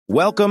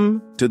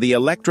Welcome to the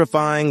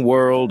electrifying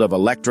world of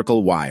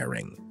electrical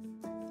wiring.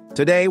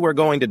 Today we're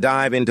going to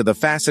dive into the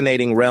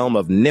fascinating realm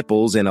of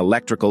nipples in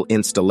electrical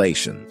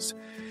installations.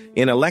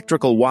 In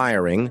electrical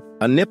wiring,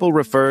 a nipple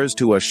refers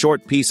to a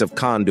short piece of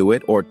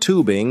conduit or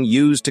tubing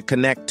used to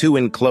connect two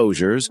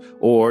enclosures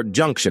or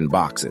junction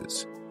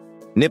boxes.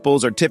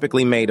 Nipples are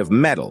typically made of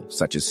metal,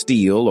 such as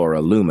steel or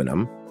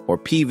aluminum, or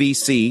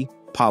PVC,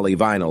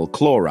 polyvinyl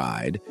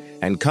chloride,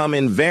 and come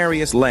in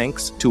various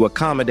lengths to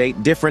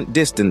accommodate different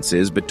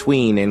distances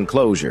between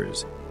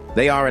enclosures.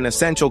 They are an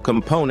essential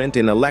component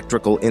in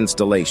electrical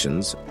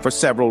installations for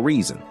several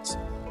reasons.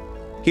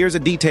 Here's a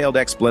detailed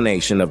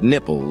explanation of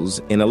nipples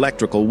in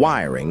electrical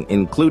wiring,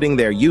 including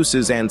their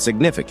uses and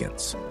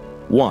significance.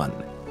 1.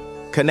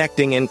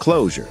 Connecting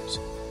enclosures.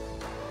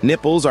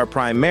 Nipples are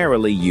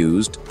primarily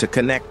used to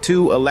connect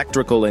two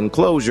electrical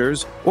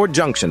enclosures or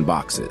junction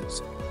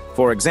boxes.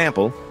 For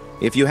example,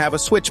 if you have a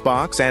switch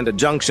box and a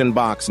junction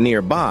box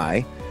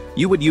nearby,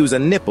 you would use a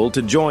nipple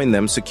to join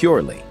them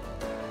securely.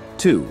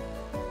 2.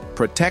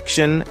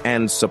 Protection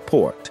and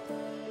support.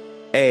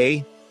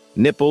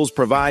 Nipples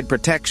provide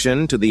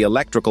protection to the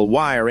electrical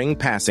wiring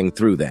passing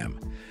through them.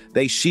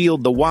 They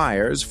shield the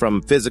wires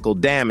from physical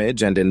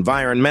damage and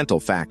environmental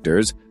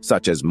factors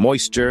such as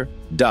moisture,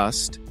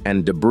 dust,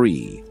 and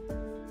debris.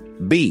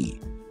 B.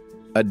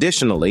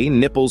 Additionally,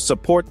 nipples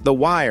support the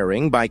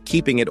wiring by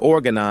keeping it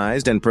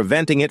organized and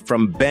preventing it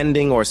from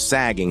bending or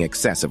sagging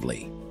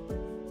excessively.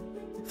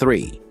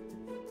 3.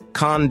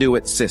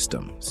 Conduit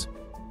systems.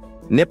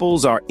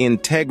 Nipples are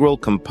integral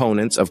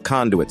components of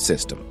conduit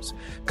systems.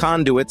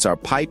 Conduits are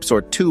pipes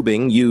or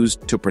tubing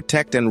used to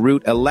protect and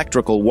route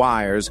electrical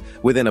wires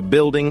within a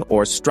building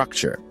or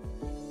structure.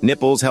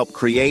 Nipples help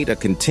create a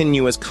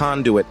continuous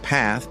conduit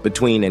path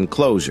between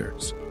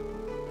enclosures.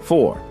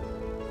 4.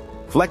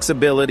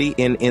 Flexibility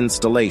in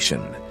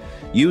installation.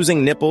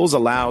 Using nipples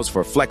allows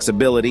for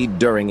flexibility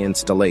during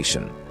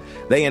installation.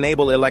 They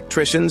enable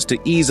electricians to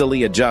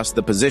easily adjust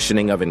the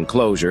positioning of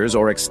enclosures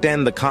or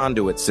extend the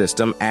conduit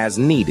system as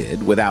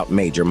needed without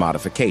major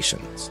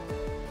modifications.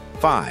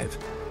 5.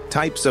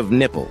 Types of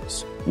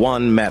nipples.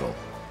 1. Metal.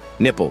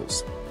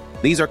 Nipples.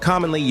 These are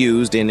commonly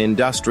used in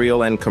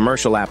industrial and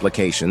commercial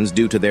applications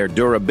due to their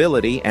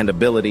durability and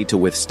ability to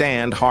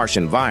withstand harsh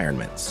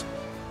environments.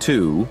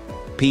 2.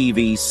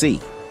 PVC.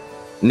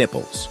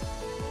 Nipples.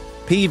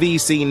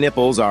 PVC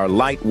nipples are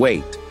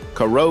lightweight,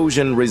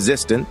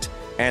 corrosion-resistant,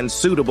 and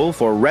suitable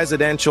for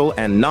residential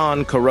and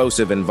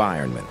non-corrosive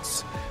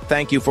environments.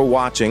 Thank you for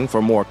watching.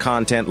 For more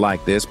content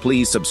like this,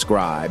 please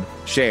subscribe,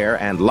 share,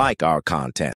 and like our content.